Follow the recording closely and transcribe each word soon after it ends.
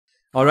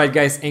Alright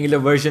guys, Angular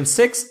version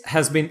 6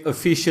 has been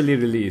officially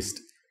released.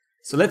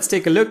 So let's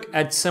take a look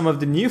at some of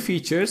the new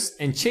features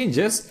and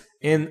changes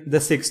in the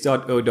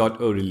 6.0.0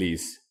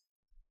 release.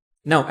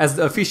 Now, as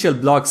the official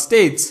blog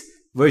states,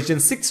 version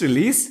 6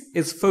 release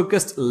is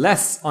focused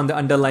less on the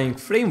underlying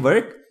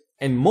framework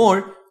and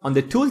more on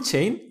the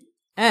toolchain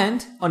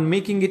and on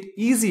making it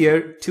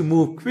easier to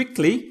move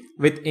quickly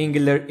with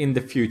Angular in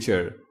the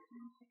future.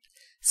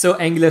 So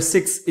Angular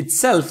 6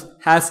 itself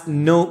has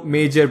no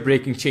major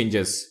breaking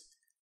changes.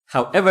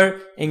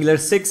 However, Angular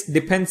 6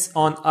 depends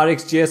on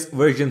RxJS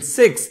version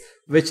 6,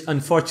 which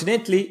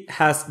unfortunately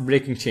has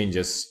breaking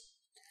changes.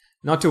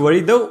 Not to worry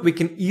though, we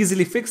can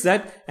easily fix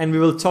that, and we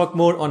will talk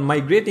more on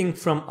migrating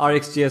from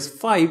RxJS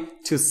 5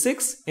 to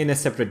 6 in a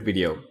separate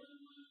video.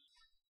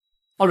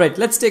 Alright,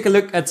 let's take a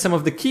look at some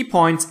of the key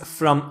points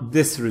from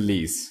this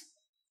release.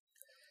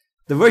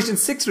 The version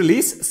 6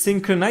 release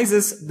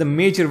synchronizes the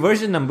major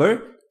version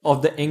number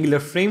of the Angular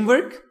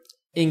framework,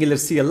 Angular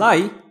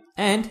CLI,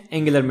 and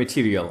Angular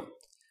Material.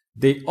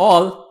 They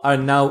all are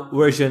now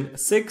version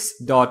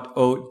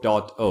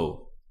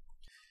 6.0.0.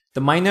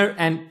 The minor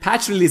and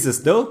patch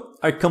releases though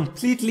are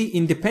completely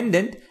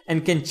independent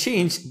and can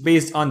change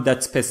based on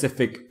that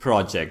specific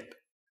project.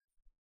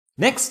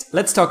 Next,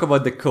 let's talk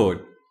about the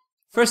code.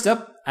 First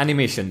up,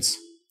 animations.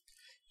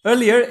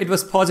 Earlier, it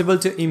was possible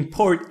to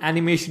import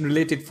animation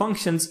related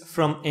functions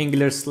from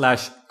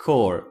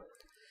Angular/core.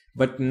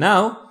 But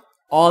now,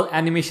 all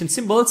animation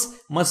symbols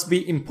must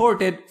be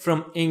imported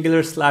from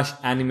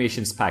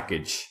Angular/animations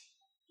package.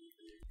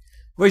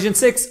 Version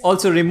 6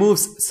 also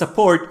removes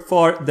support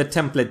for the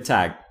template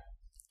tag.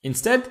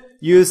 Instead,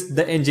 use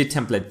the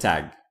ng-template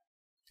tag.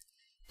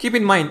 Keep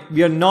in mind,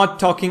 we are not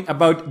talking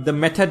about the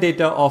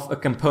metadata of a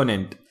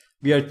component.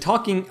 We are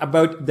talking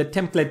about the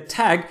template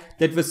tag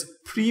that was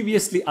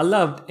previously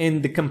allowed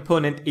in the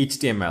component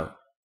HTML.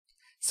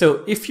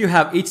 So if you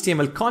have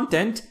HTML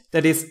content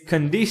that is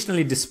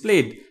conditionally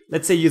displayed,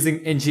 let's say using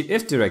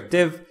ngIf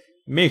directive,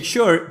 make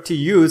sure to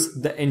use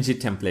the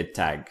ng-template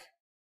tag.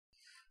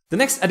 The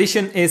next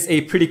addition is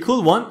a pretty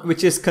cool one,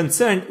 which is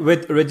concerned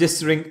with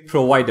registering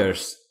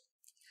providers.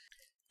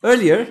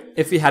 Earlier,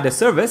 if we had a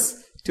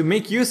service, to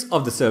make use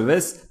of the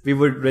service, we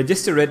would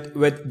register it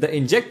with the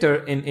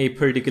injector in a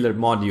particular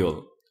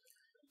module.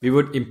 We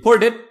would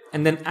import it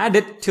and then add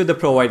it to the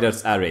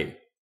providers array.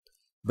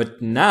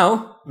 But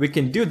now we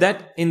can do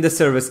that in the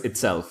service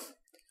itself.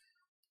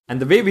 And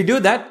the way we do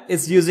that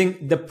is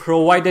using the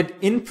provided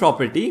in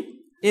property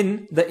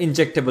in the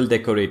injectable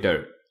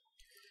decorator.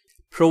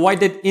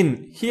 Provided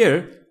in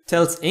here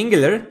tells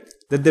Angular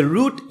that the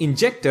root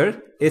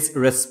injector is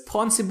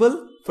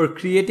responsible for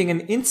creating an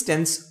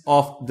instance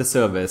of the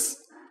service.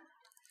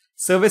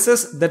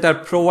 Services that are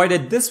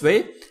provided this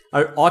way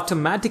are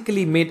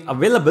automatically made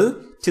available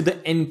to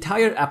the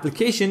entire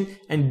application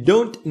and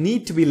don't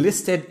need to be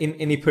listed in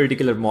any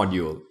particular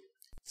module.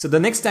 So the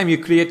next time you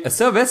create a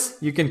service,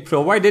 you can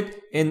provide it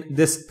in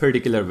this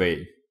particular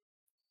way.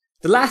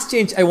 The last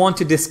change I want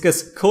to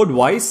discuss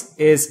code-wise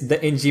is the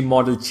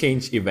ng-model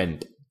change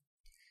event.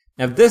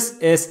 Now this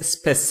is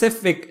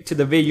specific to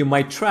the way you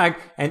might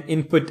track and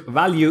input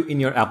value in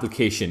your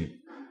application.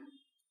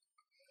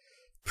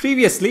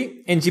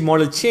 Previously,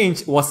 ng-model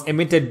change was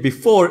emitted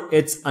before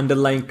its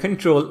underlying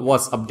control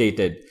was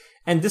updated.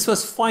 And this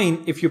was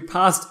fine if you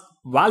passed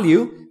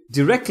value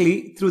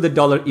directly through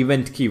the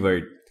 $event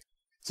keyword.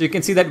 So you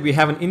can see that we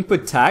have an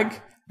input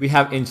tag, we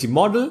have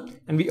ng-model,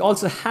 and we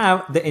also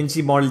have the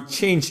ng-model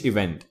change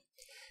event.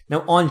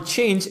 Now on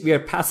change, we are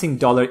passing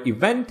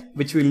 $event,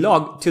 which we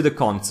log to the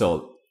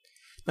console.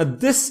 Now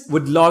this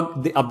would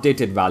log the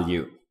updated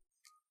value.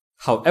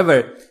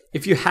 However,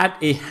 if you had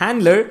a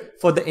handler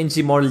for the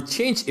ng-model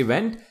change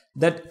event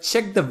that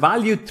checked the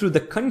value through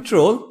the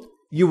control,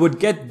 you would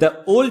get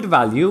the old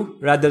value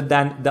rather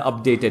than the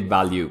updated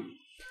value.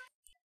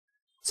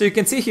 So you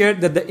can see here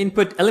that the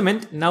input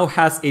element now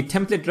has a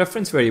template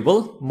reference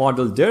variable,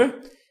 model_dir,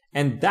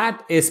 and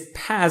that is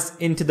passed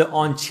into the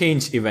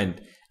onChange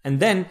event. And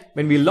then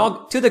when we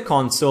log to the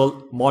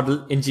console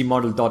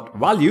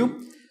ng-model.value,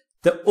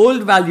 the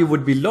old value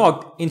would be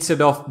logged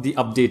instead of the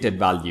updated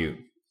value.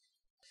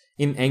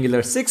 In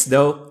Angular 6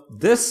 though,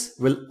 this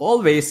will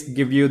always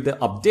give you the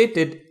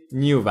updated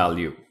new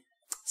value.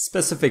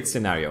 Specific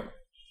scenario.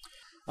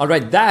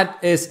 Alright,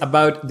 that is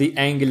about the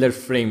Angular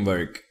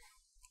framework.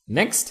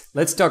 Next,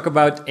 let's talk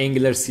about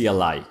Angular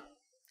CLI.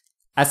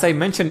 As I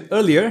mentioned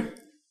earlier,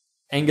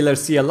 Angular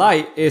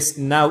CLI is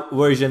now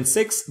version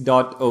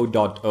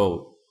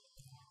 6.0.0.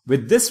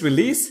 With this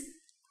release,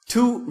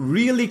 two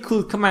really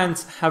cool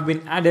commands have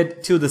been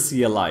added to the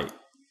CLI.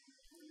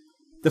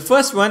 The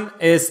first one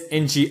is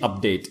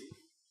ng-update.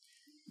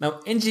 Now,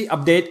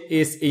 ng-update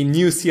is a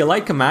new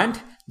CLI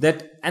command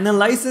that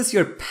analyzes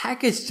your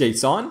package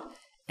JSON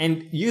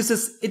and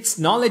uses its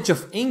knowledge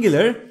of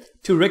Angular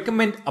to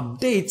recommend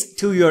updates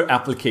to your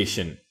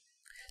application.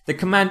 The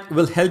command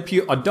will help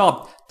you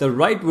adopt the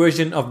right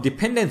version of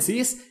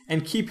dependencies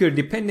and keep your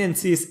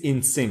dependencies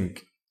in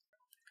sync.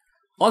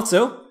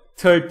 Also,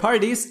 third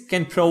parties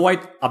can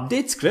provide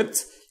update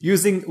scripts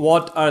using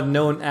what are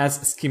known as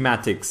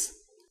schematics.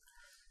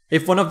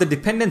 If one of the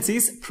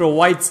dependencies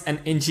provides an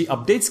ng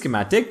update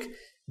schematic,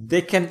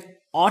 they can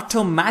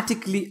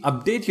automatically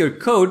update your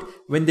code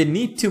when they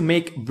need to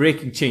make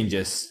breaking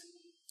changes.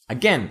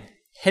 Again,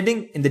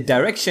 heading in the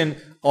direction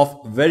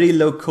of very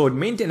low code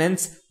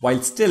maintenance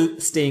while still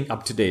staying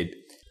up to date.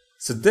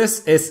 So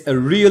this is a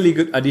really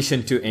good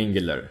addition to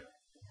Angular.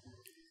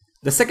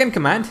 The second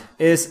command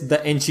is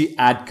the ng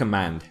add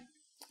command.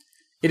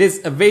 It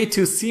is a way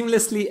to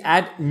seamlessly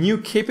add new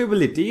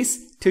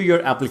capabilities to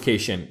your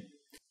application.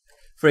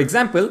 For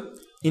example,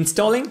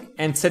 installing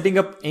and setting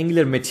up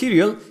Angular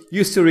Material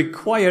used to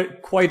require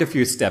quite a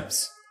few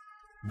steps.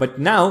 But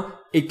now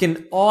it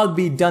can all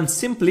be done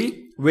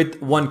simply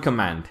with one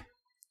command,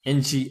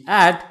 ng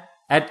add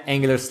at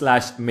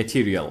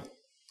Angular/Material.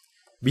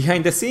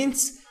 Behind the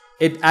scenes,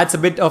 it adds a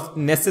bit of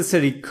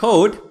necessary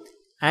code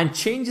and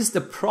changes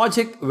the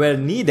project where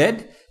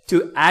needed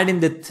to add in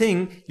the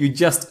thing you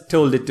just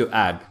told it to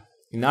add.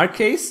 In our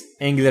case,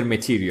 Angular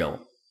Material.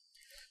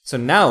 So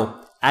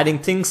now, adding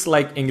things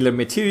like Angular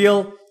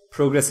Material,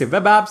 progressive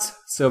web apps,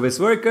 service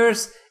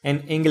workers,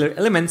 and Angular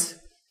elements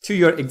to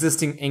your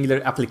existing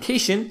Angular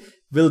application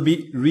will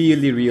be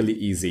really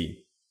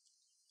easy.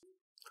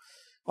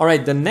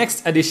 Alright, the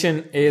next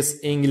addition is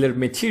Angular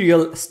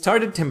Material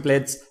starter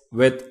templates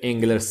with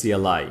Angular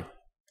CLI.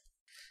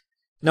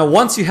 Now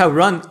once you have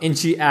run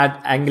ng add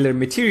Angular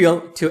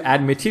Material to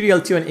add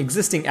material to an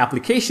existing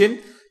application,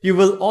 you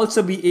will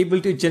also be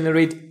able to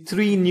generate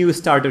 3 new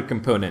starter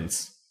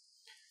components.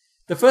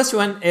 The first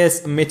one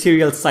is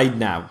Material Side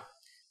Nav.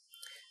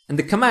 And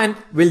the command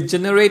will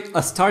generate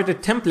a starter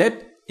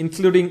template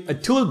including a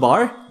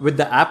toolbar with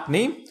the app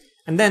name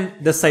and then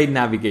the side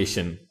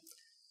navigation.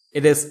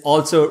 It is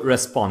also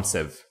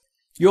responsive.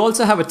 You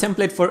also have a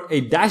template for a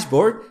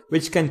dashboard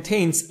which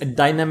contains a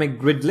dynamic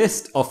grid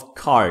list of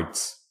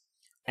cards.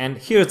 And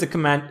here's the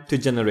command to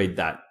generate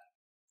that.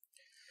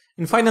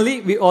 And finally,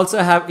 we also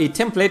have a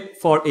template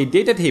for a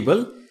data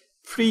table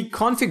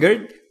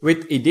pre-configured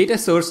with a data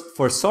source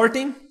for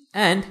sorting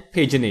and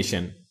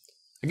pagination.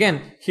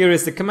 Again, here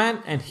is the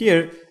command and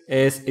here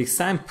is a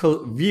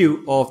sample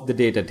view of the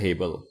data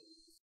table.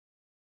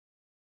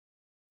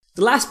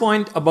 The last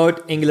point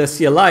about Angular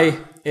CLI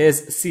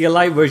is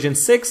CLI version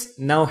 6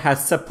 now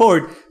has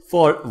support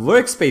for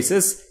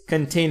workspaces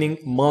containing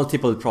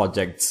multiple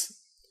projects.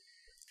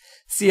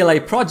 CLI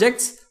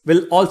projects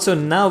will also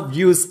now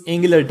use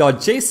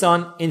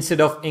angular.json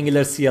instead of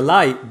Angular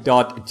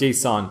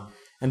CLI.json,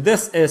 and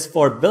this is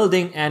for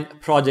building and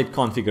project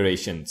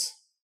configurations.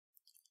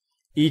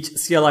 Each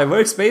CLI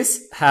workspace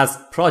has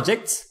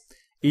projects,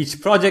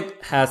 each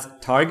project has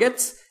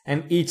targets,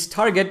 and each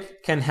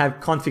target can have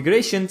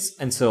configurations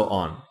and so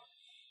on.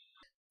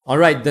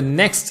 Alright, the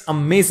next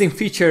amazing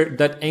feature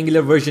that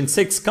Angular version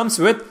 6 comes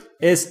with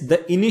is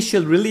the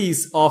initial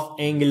release of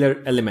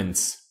Angular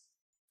Elements.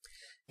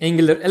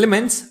 Angular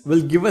Elements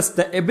will give us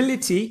the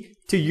ability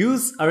to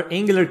use our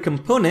Angular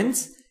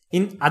components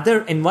in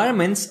other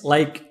environments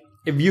like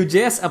a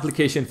Vue.js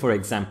application, for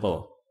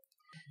example.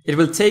 It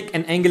will take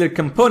an Angular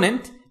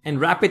component and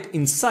wrap it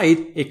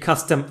inside a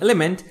custom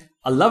element,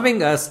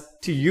 allowing us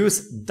to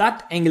use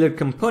that Angular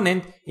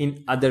component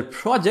in other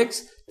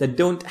projects that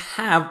don't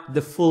have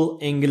the full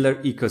Angular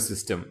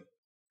ecosystem.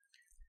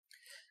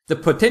 The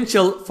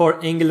potential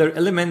for Angular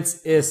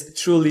Elements is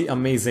truly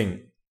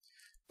amazing.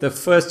 The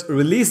first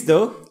release,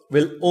 though,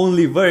 will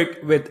only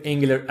work with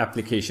Angular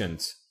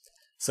applications.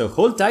 So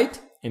hold tight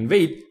and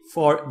wait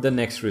for the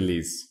next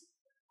release.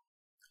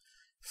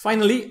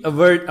 Finally, a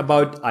word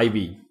about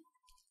Ivy.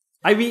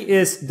 Ivy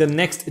is the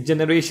next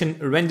generation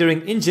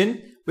rendering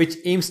engine which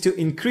aims to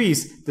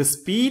increase the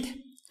speed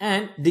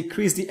and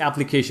decrease the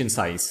application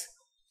size.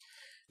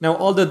 Now,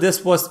 although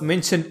this was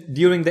mentioned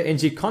during the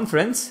NG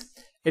conference,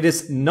 it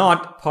is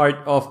not part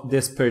of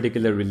this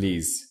particular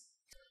release.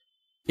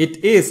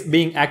 It is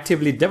being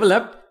actively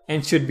developed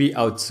and should be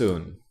out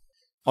soon.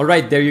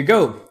 Alright, there you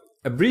go.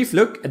 A brief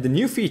look at the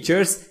new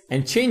features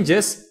and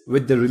changes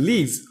with the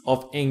release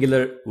of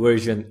Angular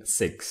version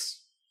 6.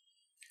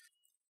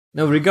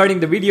 Now, regarding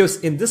the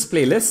videos in this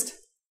playlist,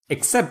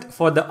 except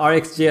for the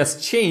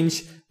RxJS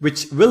change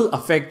which will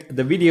affect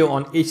the video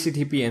on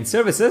HTTP and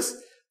services,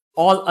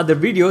 all other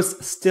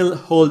videos still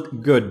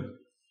hold good.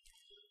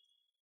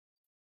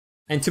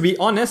 And to be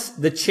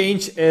honest, the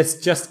change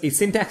is just a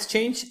syntax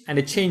change and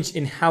a change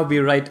in how we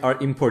write our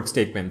import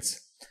statements.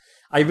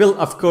 I will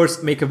of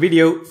course make a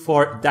video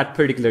for that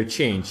particular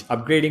change,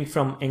 upgrading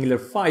from Angular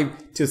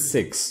 5 to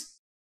 6.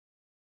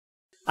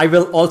 I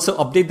will also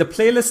update the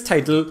playlist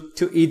title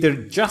to either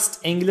just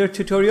Angular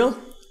tutorial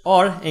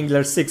or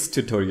Angular 6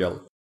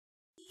 tutorial.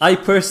 I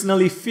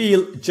personally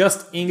feel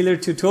just Angular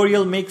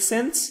tutorial makes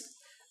sense,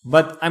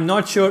 but I'm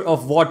not sure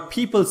of what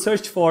people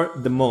search for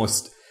the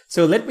most.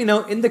 So let me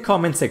know in the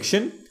comment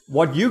section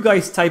what you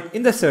guys type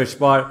in the search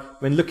bar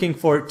when looking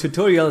for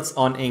tutorials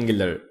on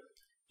Angular.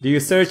 Do you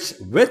search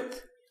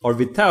with or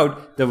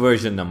without the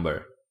version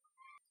number?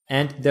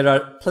 And there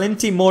are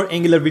plenty more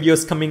Angular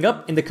videos coming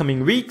up in the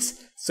coming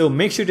weeks, so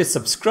make sure to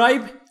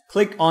subscribe,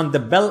 click on the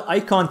bell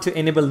icon to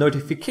enable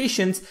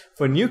notifications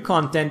for new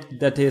content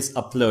that is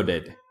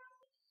uploaded.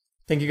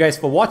 Thank you guys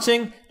for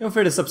watching. Don't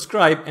forget to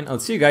subscribe, and I'll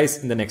see you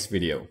guys in the next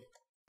video.